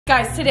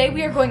Guys, today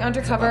we are going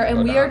undercover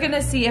and we are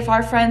gonna see if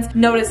our friends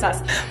notice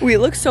us. We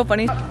look so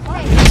funny. What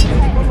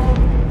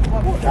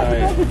the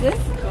heck is this?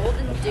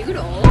 Golden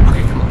doodle.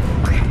 Okay, come on.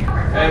 Okay.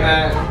 Hey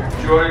man,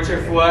 did you order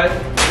Chick-fil-A?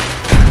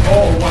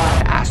 Oh wow.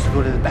 I asked to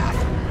go to the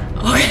bathroom.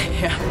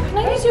 Okay, yeah. Can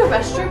I use your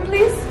restroom,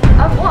 please?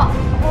 What?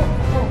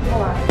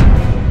 Hold on.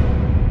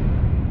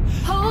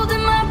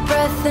 Holding my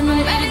breath and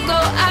I'm ready to go.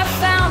 I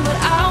found what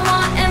I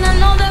want and I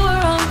know that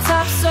we're on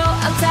top, so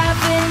I'll tap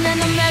in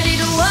and I'm ready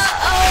to whoa.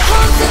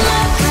 Holding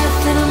my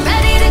breath and I'm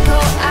ready to go.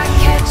 I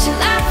catch you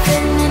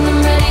laughing and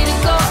I'm ready to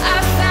go. I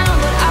found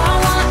what I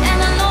want and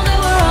I know that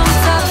we're on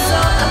top, so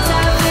I'll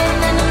tap in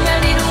and I'm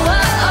ready to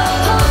whoa.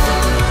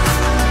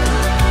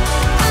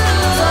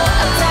 So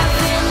I'll tap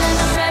in and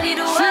I'm ready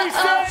to whoa.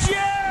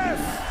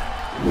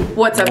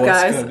 What's up,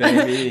 guys? Good,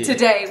 baby?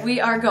 Today we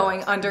are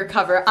going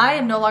undercover. I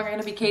am no longer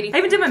gonna be Katie. I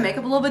even did my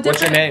makeup a little bit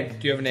different. What's your name?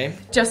 Do you have a name?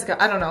 Jessica.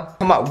 I don't know.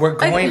 Come on, we're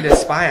going to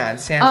spy on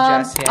Sam,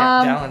 Jess,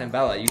 Dallin, and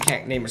Bella. You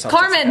can't name yourself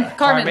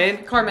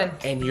Carmen.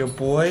 And your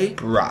boy,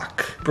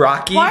 Brock.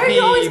 Brocky Why are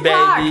you always B,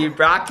 Brock? baby.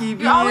 Brocky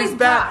B You're always is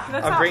back. Brock.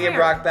 That's I'm not bringing fair.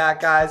 Brock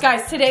back, guys.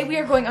 Guys, today we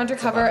are going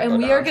undercover and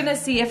we are gonna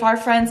see if our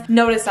friends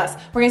notice us.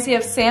 We're gonna see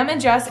if Sam and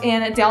Jess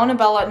and Dallin and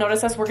Bella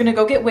notice us. We're gonna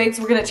go get wigs.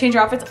 We're gonna change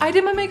our outfits. I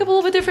did my makeup a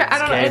little bit different. I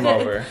don't Game know.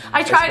 over.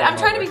 I tried. I'm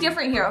trying to over. be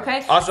different here,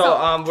 okay?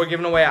 Also, we're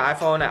giving away an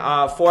iPhone,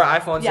 4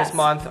 iPhones this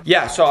month.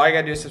 Yeah, so all you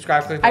gotta do is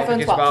subscribe, click the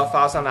notification bell,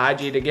 follow us on the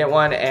IG to get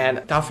one, and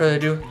without further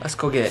ado, let's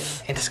go get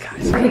it in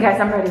disguise. Okay, guys,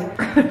 I'm ready.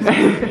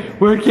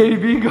 Where'd Katie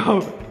B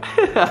go?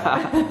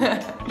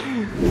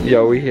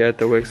 Yo, we here at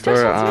the wig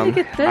store.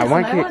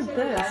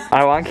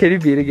 I want Katie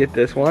B to get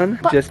this one,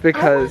 just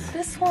because. I want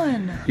this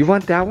one. You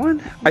want that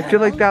one? I feel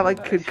like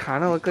that could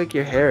kind of look like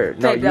your hair.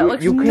 No, Babe, that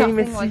looks you can't even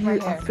nothing like see my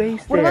hair. a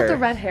face What there. about the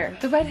red hair?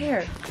 The red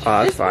hair. Oh,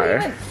 that's This won't fire.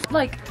 even-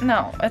 like,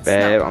 no, it's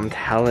Babe, not. I'm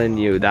telling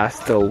you, that's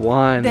the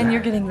one. Then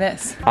you're getting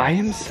this. I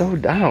am so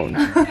down.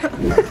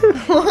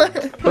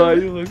 Why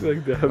you look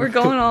like that? We're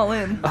going all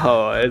in.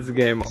 Oh, it's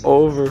game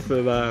over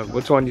for that.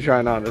 Which one you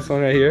trying on? This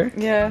one right here?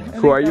 Yeah.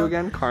 Who are you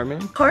again?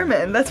 Carmen?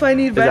 Carmen. That's why I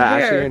need red that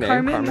hair. actually your name,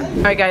 Carmen?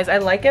 Alright, guys, I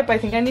like it, but I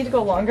think I need to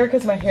go longer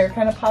because my hair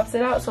kind of pops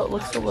it out, so it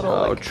looks a little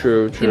Oh, like,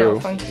 true. you know,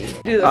 funky. Do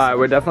this. Alright,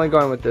 we're definitely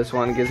going with this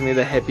one. It gives me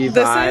the hippie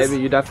This vibe. is-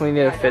 You definitely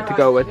need a fit to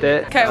go with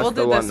it. Okay, we'll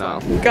do this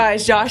one.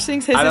 Guys, Josh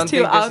thinks his I is don't too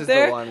think this out is the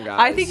there. one, guys.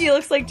 I think he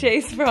looks like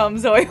Jace from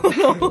Zoe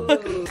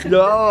 101.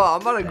 Yo,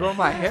 I'm about to grow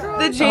my hair out.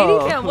 The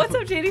Jatie fam. What's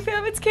up, Jatie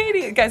fam? It's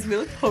Katie. Guys, we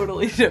look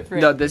totally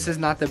different. No, this is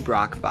not the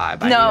Brock vibe.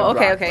 I need No, a okay,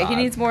 Brock okay. He vibe.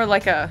 needs more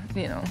like a,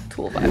 you know,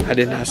 tool vibe. I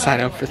did not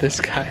sign up for this,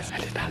 guys. I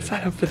did not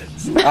sign up for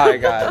this.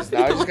 Alright, guys.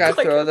 Now I just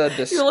gotta throw the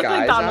disguise You look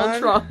like Donald on.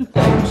 Trump.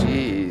 Oh,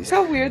 jeez.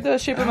 How weird the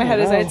shape of my head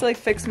is. I had to like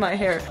fix my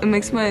hair. It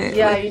makes my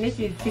You need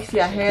to fix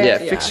your hair. Yeah,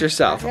 fix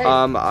yourself.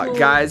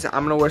 Guys, I'm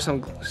gonna wear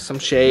some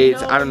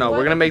shades. I don't know.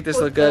 We're gonna make this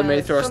look good.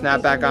 Maybe throw a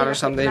snapback on or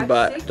something,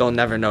 but they'll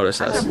never notice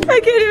us. I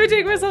can't even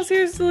take myself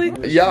seriously.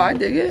 Yo, I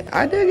dig it.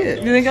 I dig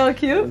it. You think I look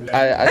cute?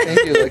 I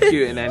think you look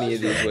cute in any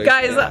of these wigs.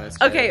 Guys, to be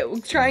honest. okay,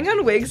 trying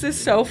on wigs is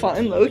so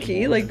fun, low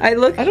key. Like, I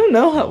don't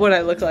know what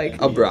I look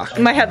like. A Brock.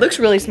 My head looks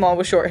really small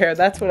with short hair.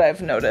 That's what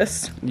I've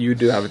noticed. You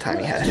do have a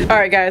tiny head. All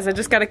right, guys, I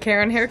just got a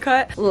Karen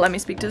haircut. Let me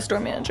speak to the store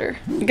manager.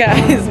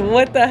 Guys,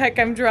 what the heck?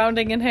 I'm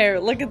drowning in hair.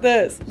 Look at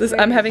this.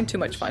 I'm having too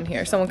much fun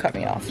here. Someone cut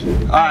me off.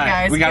 Alright,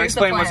 guys, we gotta here's the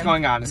explain what's plan.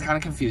 going on. It's kind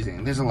of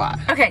confusing. There's a lot.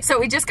 Okay, so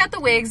we just got the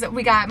wigs.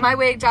 We got my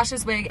wig,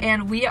 Josh's wig,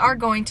 and we are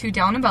going to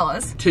Dallin and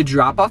Bella's. To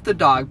drop off the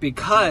dog,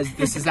 because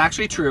this is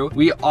actually true,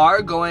 we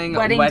are going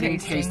Wedding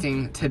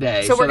tasting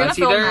today. So we're gonna that's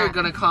film either that.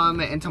 gonna come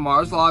in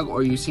tomorrow's vlog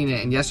or you've seen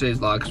it in yesterday's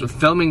vlog because we're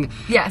filming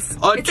Yes,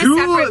 a it's a two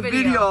separate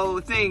video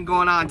thing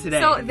going on today.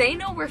 So they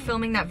know we're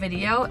filming that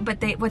video,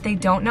 but what they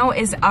don't know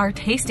is our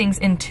tasting's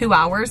in 2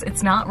 hours.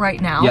 It's not right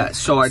now. Yeah,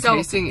 so our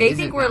tasting they isn't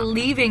think we're now.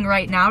 leaving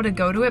right now to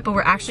go to it, but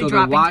we're actually So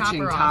they're dropping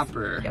watching Topper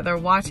Topper. off. Yeah, they're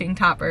watching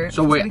Topper.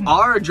 So we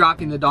are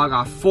dropping the dog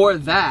off for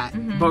that,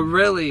 Mm-hmm. but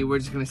really we're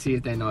just gonna see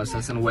if they notice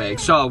us in a wig.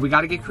 So we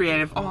gotta get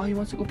creative. Oh, he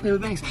wants to go play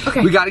with things.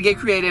 Okay. We gotta get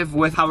creative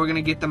with how we're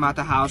gonna get them out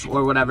the house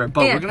or whatever,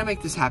 but And we're gonna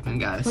make this happen,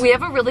 guys. we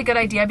have a really good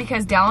idea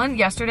because Dallin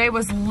yesterday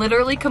was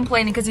literally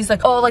complaining because he's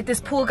like, oh, like this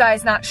pool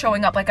guy's not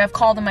showing up. Like I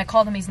called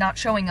him, he's not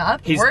showing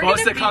up. He's We're supposed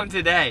gonna to come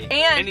today,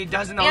 and he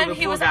doesn't know who And the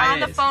he pool was guy on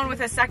the is. phone with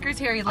a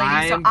secretary lady,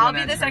 I so am I'll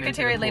gonna be the turn into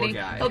secretary the pool lady.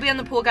 guy. He'll be on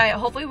the pool guy.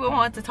 Hopefully we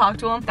won't have to talk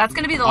to him. That's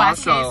gonna be the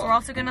last Also, case. We're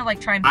also gonna like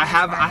try and. I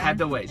have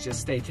the ways. Just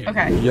stay tuned.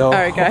 Okay. Yo. All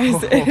right,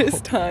 guys, it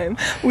is time.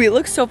 We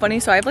look so funny.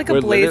 So I have like a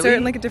We're blazer literally-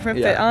 and like a different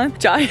yeah. fit on.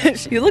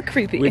 Josh, you look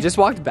creepy. We just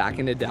walked back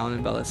into Dallin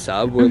and Bella's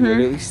sub. We're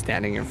literally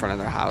standing in front of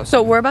their house.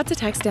 So we're about to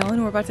text Dallin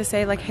and we're about to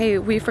say like, hey,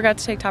 we forgot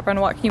to take Topper on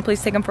a walk. Can you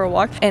please take him for a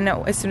walk? And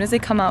as soon as they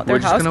come out their we're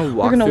just house, gonna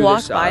walk we're gonna through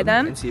walk the by sub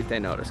them. and see if they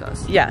notice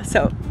us. Yeah,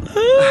 so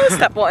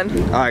step one.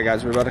 Alright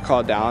guys, we're about to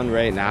call Dallin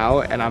right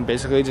now, and I'm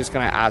basically just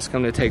gonna ask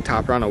him to take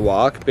Topper on a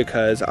walk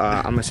because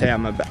I'm gonna say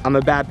I'm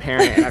a bad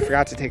parent and I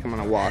forgot to take him on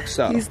a walk.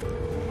 So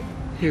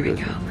Here we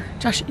go.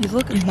 Josh, you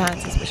look mad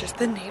suspicious.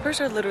 The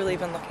neighbors are literally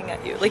even looking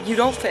at you. Like you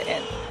don't fit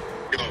in.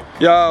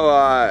 Yo,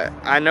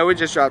 I know we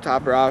just dropped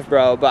Hopper off,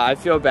 bro, but I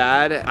feel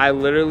bad. I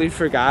literally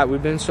forgot.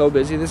 We've been so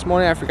busy this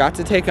morning. I forgot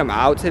to take him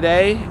out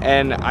today,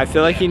 and I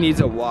feel like he needs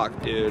a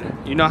walk, dude.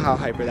 You know how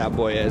hyper that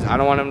boy is. I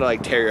don't want him to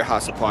like tear your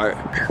house apart.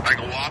 Like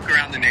a walk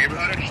around the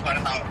neighborhood, or just let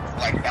him out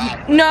like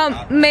that?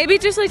 No, maybe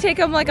just like take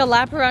him like a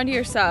lap around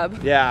your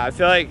sub. Yeah, I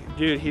feel like,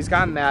 dude, he's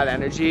got mad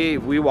energy.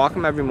 We walk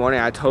him every morning.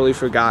 I totally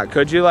forgot.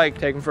 Could you like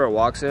take him for a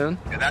walk soon?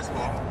 Yeah, that's cool.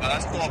 No,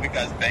 that's cool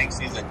because bank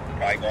season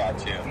probably go out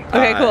too.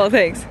 Okay, cool,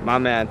 thanks. My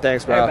man,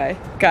 thanks, bro. Bye.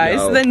 Guys,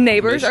 Yo, the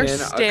neighbors are mission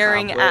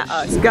staring at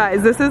accomplished. us.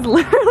 Guys, this is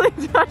literally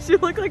Josh. You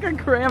look like a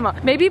grandma.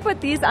 Maybe put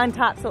these on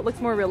top so it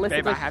looks more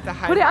realistic. Babe, I have to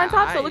hide put it my on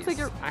top eyes. so it looks like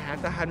you're. I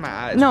have to hide my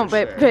eyes. No, for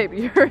babe, sure. babe,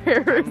 your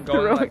hair is I'm going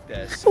growing. like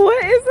this.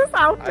 What is this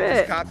I outfit?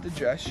 just copped the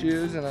dress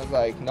shoes and I was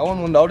like, no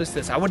one will notice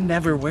this. I would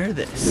never wear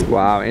this.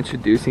 Wow,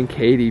 introducing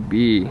Katie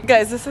B.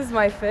 Guys, this is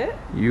my fit.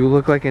 You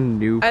look like a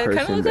new I person,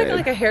 kind of look babe.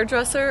 like a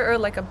hairdresser or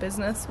like a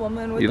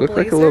businesswoman with You a look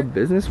blazer. like a little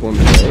businesswoman,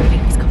 babe.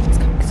 He's coming, he's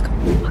coming, he's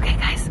coming. Okay,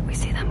 guys, we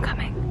see them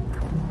coming.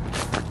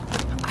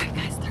 Alright,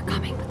 guys, they're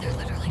coming, but they're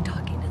literally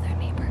talking to their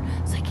neighbor,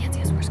 so they can't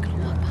see us. We're just gonna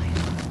walk by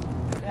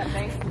them. Yeah,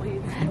 thanks,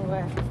 please.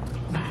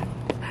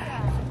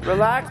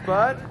 Relax,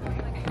 bud.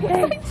 He's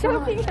like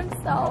choking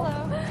himself.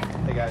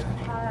 Hey, guys.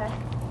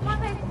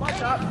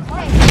 What's up?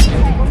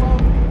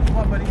 Come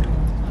on, buddy.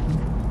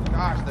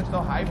 Gosh, they're so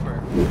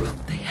hyper.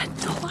 They had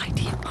no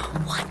idea.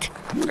 What?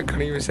 I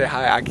couldn't even say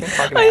hi. I can't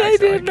fucking I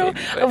didn't know.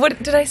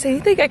 What did I say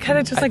anything? I kind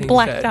of just like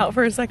blacked out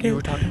for a second. You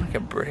were talking like a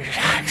British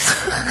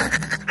accent.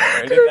 Where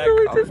I did don't that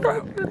know, come it just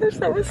from?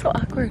 that was so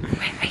awkward. Wait,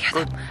 I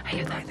hear them. I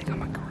hear them. I think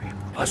I'm a Korean.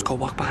 Let's go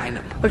walk behind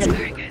them. Okay.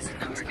 Alright, guys,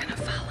 now we're gonna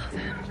follow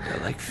them. They're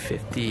like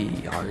 50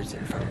 yards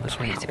in front of us.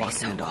 We're not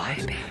walking into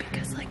us.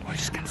 Because like We're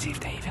just gonna see if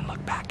they even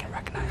look back and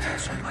recognize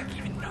us or like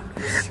even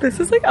notice. this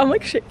is like I'm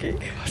like shaking.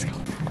 Let's go.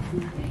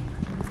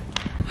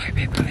 Alright,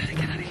 babe, we gotta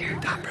get out of here.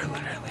 Dopper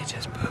literally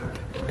just pooped.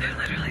 They're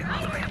literally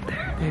all the way up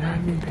there. They're not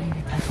even paying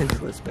attention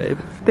to us, babe.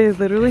 They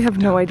literally have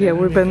no idea.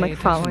 We've been like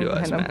following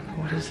us, behind them. man.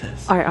 What is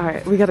this?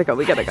 Alright, we gotta go,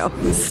 we gotta go.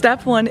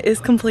 Step 1 is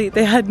complete.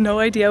 They had no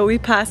idea. We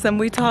passed them,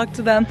 we talked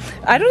to them.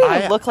 I don't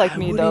even look like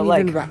me though.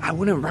 Like I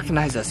wouldn't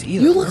recognize us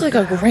either. you look like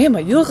a grandma.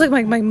 You look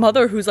like my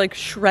mother who's like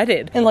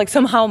shredded. And like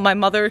somehow my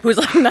mother who's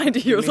like 90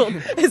 years old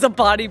is a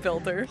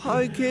bodybuilder.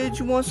 Hi kids,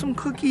 you want some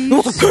cookies?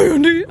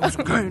 Candy.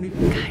 Candy.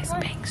 Guys,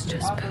 Banks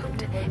just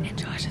pooped and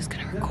Josh is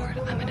gonna record.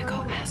 I'm gonna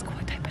go ask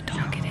what type of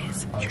dog it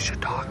is. You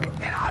should talk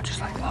and I'll just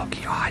like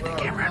low-key hide the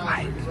camera in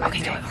my Okay,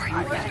 do it.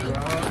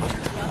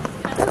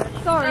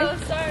 Sorry. Oh,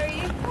 sorry.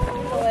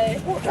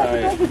 What type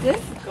of dog is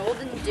this?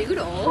 Golden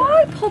Doodle.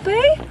 Hi, Poppy.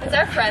 It's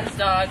our friend's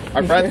dog.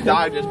 Our friend's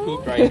dog just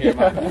pooped right here,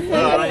 man.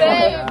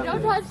 Babe,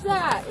 don't touch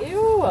that. Ew.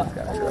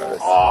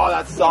 Oh,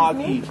 that's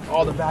soggy.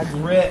 Oh, the bag's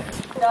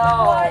ripped.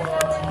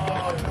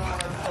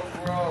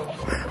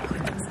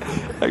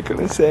 I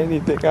couldn't say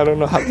anything. I don't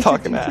know how to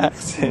talk in that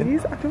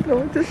accent. I don't know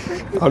what to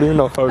say. I don't even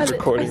know if I was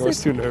recording. I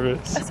was too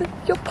nervous. I said,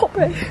 yo,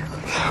 Poppy.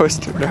 I was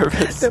too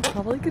nervous. They're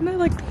probably gonna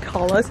like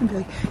call us and be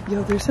like,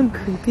 yo, there's some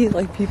creepy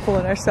like people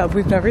in our sub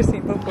we've never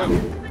seen before.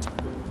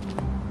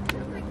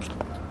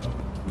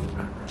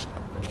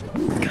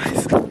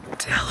 Guys,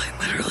 Dylan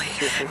literally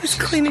is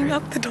cleaning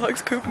up the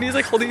dog's poop and he's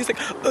like holding, he's like,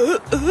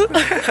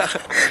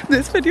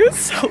 This video is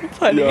so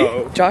funny.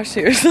 Yo. Josh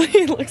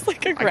seriously looks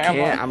like a grandma. I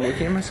can't. I'm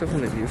looking at myself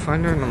in the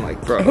viewfinder and I'm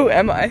like, bro. Who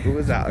am I? Who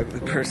is that ugly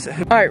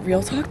person? Alright,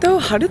 real talk though,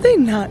 how did they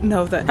not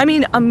know that? I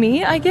mean,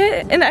 me, I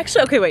get, and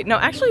actually, okay, wait, no,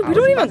 actually, we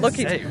don't even look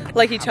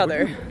like each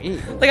other.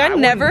 Like, I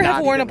never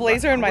have worn a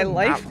blazer in my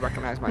life.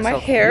 My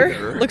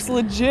hair looks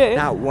legit.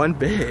 Not one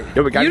bit.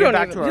 Yo, we gotta get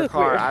back to you our look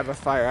car. weird. I have a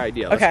fire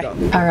idea. Okay. Let's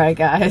go. Alright,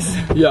 guys.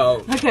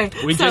 Yo. Okay.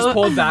 We just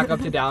pulled back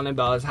up to Dallin and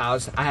Bella's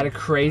house. I had a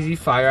crazy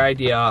fire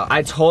idea.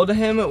 I told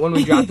him when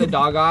we dropped the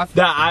dog off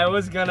that I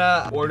was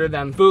gonna order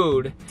them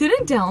food.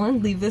 Didn't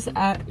Dallin leave this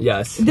at?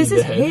 Yes. This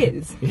is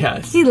his.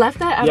 Yes. He left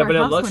that at Yeah, our but it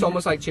house looks one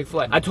almost like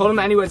Chick-fil-A. I told him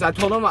anyways, I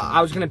told him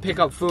I was gonna pick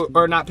up food,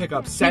 or not pick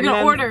up, send You're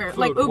them gonna order, food,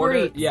 like Uber order,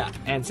 Eats. Yeah,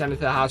 and send it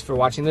to the house for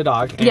watching the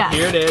dog. And Yeah.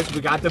 here it is,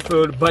 we got the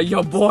food, but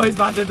your boy's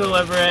about to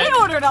deliver it. They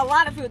ordered a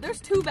lot of food. There's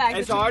 2 bags.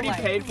 It's of already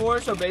Chick-fil-A. paid for,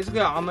 so basically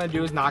all I'm gonna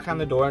do is knock on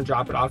the door and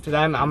drop it off to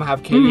them. I'm gonna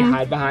have Katie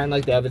hide behind,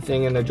 like they have a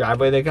thing in the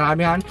driveway they can hide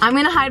behind. I'm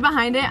gonna hide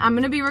behind it. I'm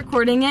gonna be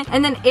recording it.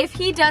 And then if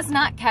he does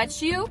not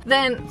catch you,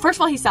 then first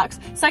of all, he sucks.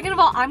 Second of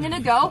all, I'm gonna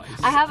go.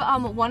 I have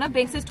one of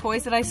Banks's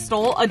toys that I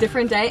stole a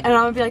different day. And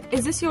I'm gonna be like,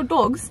 is this your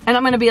dog's? And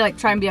I'm gonna be like,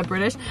 try and be a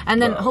British.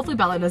 And then hopefully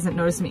Bella doesn't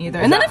notice me either.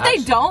 And then if they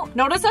don't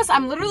notice us,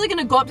 I'm literally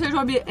gonna go up to their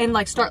door and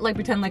like start like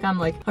pretend like I'm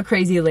like a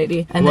crazy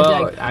lady. And then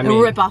like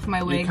rip off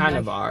my wig. You kind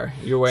of are.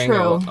 You're wearing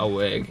a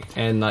wig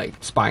and like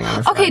spying on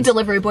our friends. Okay,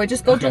 delivery boy,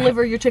 just go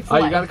deliver your Chick-fil-A.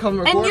 Oh, you gotta come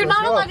record. And you're not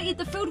Let's go. allowed to eat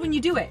the food when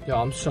you do it. Yo,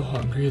 I'm so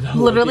hungry though.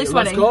 Literally Okay,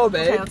 sweating. Let's go,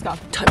 babe. Okay, let's go.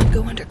 Time to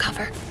go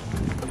undercover.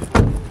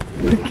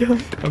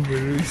 I'm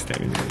literally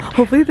standing there.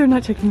 Hopefully they're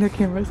not checking their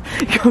cameras.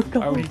 Go,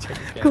 go. Are we checking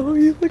cameras? Go,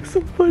 you look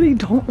so funny.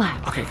 Don't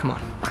laugh. Okay, come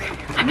on. Okay,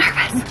 I'm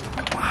nervous.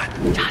 Come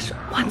on. Josh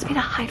wants me to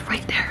hide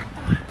right there.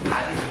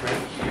 I like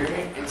right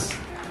here. It's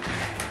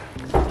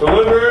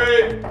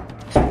delivery.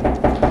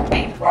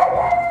 Babe.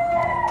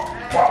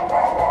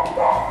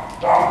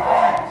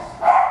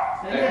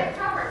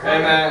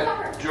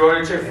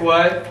 order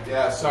Chick-fil-A?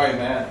 Yeah, sorry,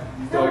 man.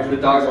 The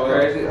dogs are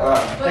crazy.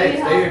 Hey,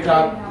 stay here,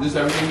 Tom. Is this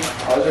everything?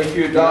 Oh, those are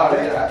cute dogs.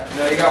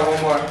 No, you got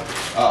one more.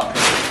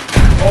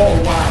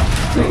 Oh,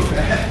 wow. Thanks,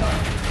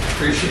 man.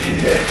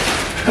 Appreciate it.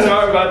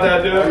 Sorry about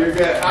that, dude. Oh, you're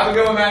good. Have a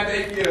good one, man.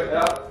 Thank you.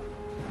 Yep.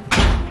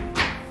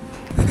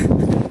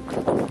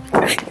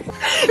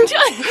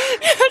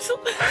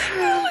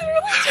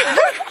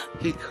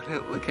 He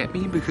couldn't look at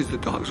me because the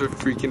dogs were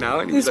freaking out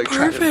and he was like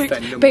trying to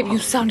fend them Babe, off. you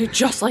sounded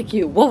just like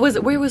you. What was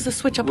it? Where was the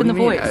switch up What in do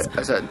the you mean? voice?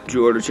 I said, do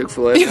you order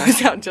Chick-fil-A? You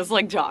sound just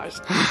like Josh.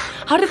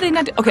 How did they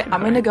not do? Okay,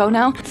 I'm gonna go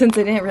now since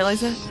I didn't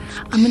realize it.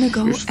 I'm gonna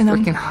go and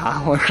I'm freaking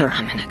holler.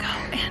 I'm gonna go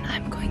and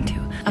I'm going to.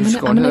 I'm just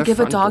gonna going to the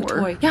give a front dog door?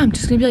 toy. Yeah, I'm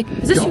just gonna be like,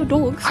 is this your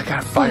dog's? I got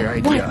a fire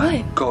idea.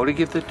 What? Go to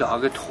give the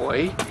dog a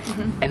toy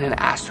and then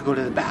ask to go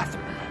to the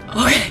bathroom.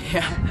 Okay,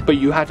 yeah. But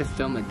you have to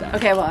film it then.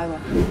 Okay, well I will.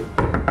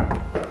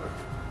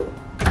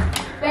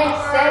 Babe,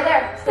 stay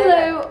there. Stay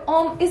there.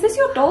 Hello, is this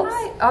your dog's?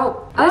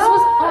 Oh, This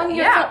was on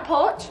your yeah. front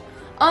porch.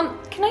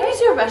 Can I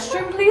use your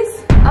restroom,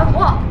 please?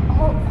 What?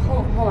 Hold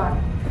on.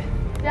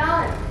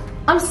 Darling.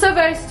 I'm so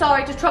very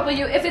sorry to trouble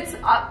you. If it's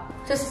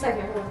Just a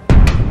second. Hold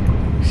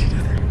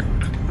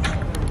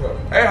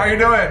on. Hey, how you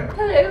doing?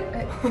 hello.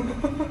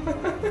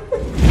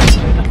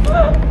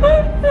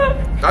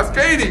 That's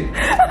Katie.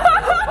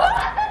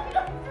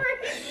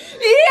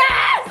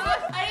 Yes!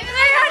 I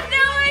had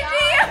no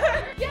idea.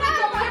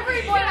 Yeah,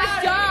 every boy was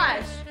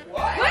Josh.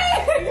 What?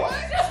 Wait.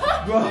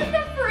 What?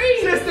 Free.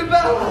 Sister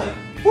Bella!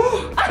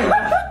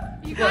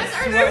 You guys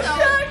are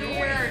so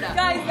weird.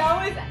 Guys, that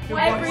was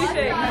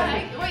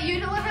everything. Wait, you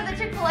deliver the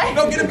Chick-fil-A?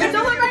 No, get him.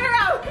 Don't let her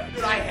out.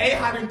 Dude, I hate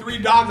having 3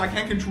 dogs. I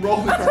can't control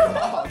the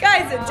dog.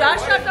 Guys,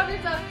 Josh dropped off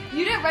his dog.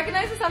 You didn't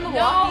recognize us on the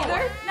walk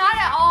either? Not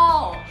at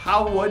all.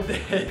 How would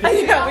they?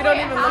 Yeah, we don't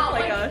Wait, even how? look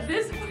like us.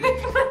 This.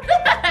 What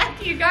the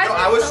heck? You guys No, are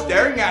I was so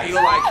staring at you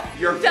like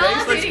your face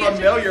looks Dominating.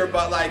 familiar,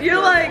 but like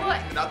You're like-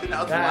 nothing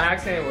else. That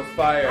accent was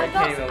fire. I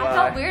can't even I lie.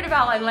 felt weird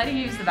about like letting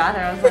you use the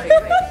bathroom. I was like,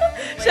 wait.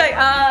 She's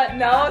like,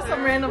 no,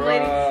 some random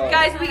lady. Bro.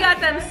 Guys, we got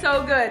them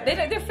so good.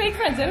 They're fake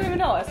friends. They don't even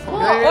know us. Yeah,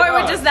 Or we're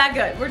yeah. just that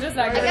good. We're just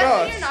that I good. guess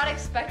when you're not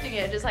expecting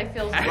it, it just like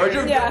feels Where'd you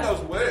weird. get Yeah.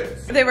 those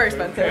wigs? They were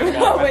expensive.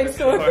 Wait,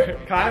 so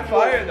Kind of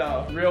fire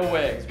though. Real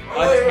wigs.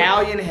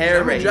 Italian hair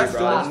Sam right and here, Jack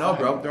still bro. don't know,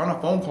 bro. They're on a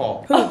phone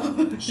call.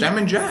 Sam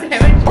and Jack.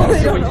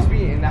 Should we just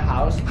be in the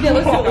house? Yeah,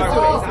 let's do it.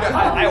 Let's do it.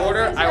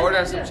 I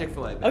order some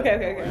Chick-fil-A.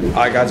 Okay.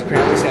 Alright guys,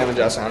 apparently Sam and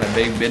Jess are on a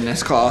big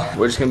business call.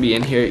 We're just gonna be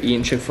in here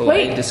eating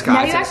Chick-fil-A Now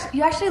disguises.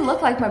 you actually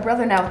look like my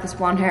brother now with this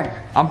blonde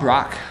hair. I'm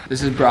Brock.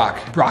 This is Brock.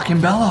 Brock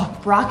and Bella.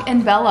 Brock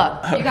and Bella.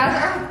 You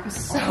guys are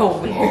so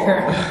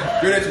weird.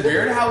 Dude, it's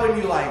weird how when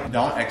you like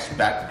don't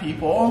expect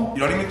people, you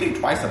don't even think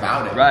twice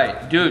about it.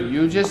 Right. Dude,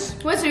 you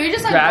just What, so you're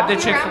just like grabbed the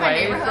walking around my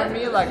Chick-fil-A from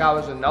neighborhood? me like I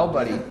was a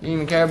nobody. You didn't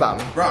even care about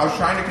me. Bro, I was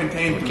trying to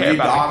contain care 3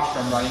 about dogs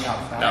from running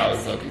outside.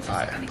 it's looking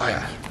fire.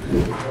 Fire.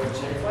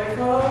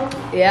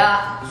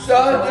 Yeah. So,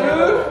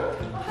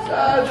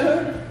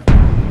 dude.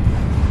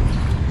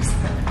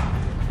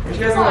 Where'd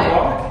you guys want to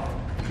walk?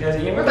 You guys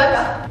eating with Rebecca.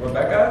 us?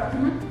 Rebecca?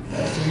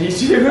 Nice to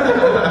meet you.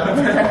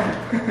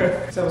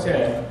 So what's your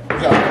name?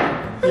 Yo.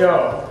 Yo.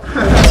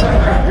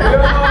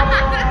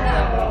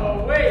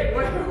 Yo. Wait,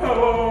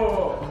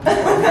 whoa. I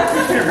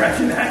didn't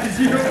recognize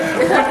you.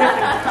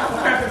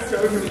 I'm so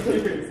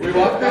confused. We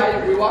walked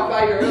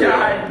by you earlier. Yeah,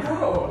 I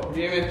know.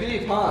 You even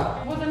thief,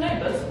 huh? We're the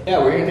neighbors. Yeah,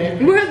 we're your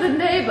neighbors. We're the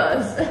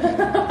neighbors.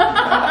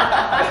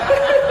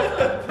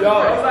 I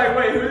was like,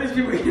 wait, who did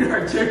you eat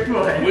our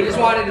Chick-fil-A? We just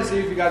wanted to see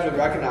if you guys would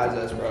recognize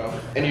us, bro.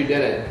 And you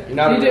didn't. You're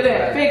not You a did real it.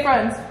 friend. Fake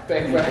friends.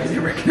 Fake friends. You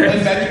I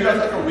recognize met you guys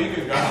like a week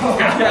ago.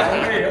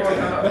 Yeah, wait, hold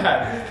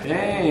on.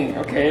 Dang,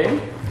 okay.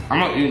 I'm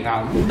gonna eat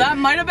now. That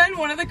might have been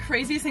one of the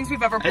craziest things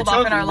we've ever It pulled took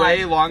off in our way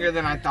life. longer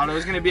than I thought it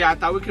was gonna be. I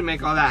thought we could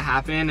make all that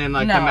happen in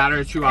like No. a matter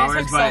of 2 It hours,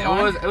 took so but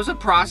long. it was a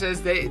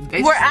process. They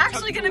We're just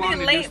actually took gonna too be long to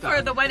do late stuff.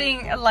 for the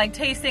wedding, like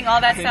tasting, all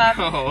that I stuff,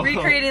 know.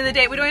 recreating the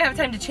date. We don't even have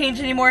time to change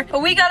anymore,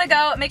 but we gotta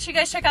go. Make sure you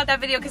guys check out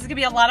that video because it's gonna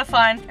be a lot of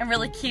fun and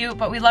really cute.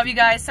 But we love you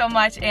guys so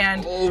much,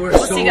 and Oh, we're we'll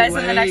so see you guys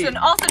in the next late. one.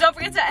 Also, don't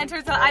forget to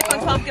enter the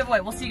iPhone 12 giveaway.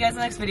 We'll see you guys in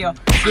the next video.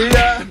 See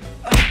ya.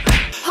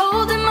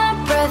 Holding my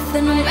breath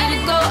and I'm ready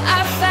to go.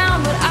 I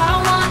found what I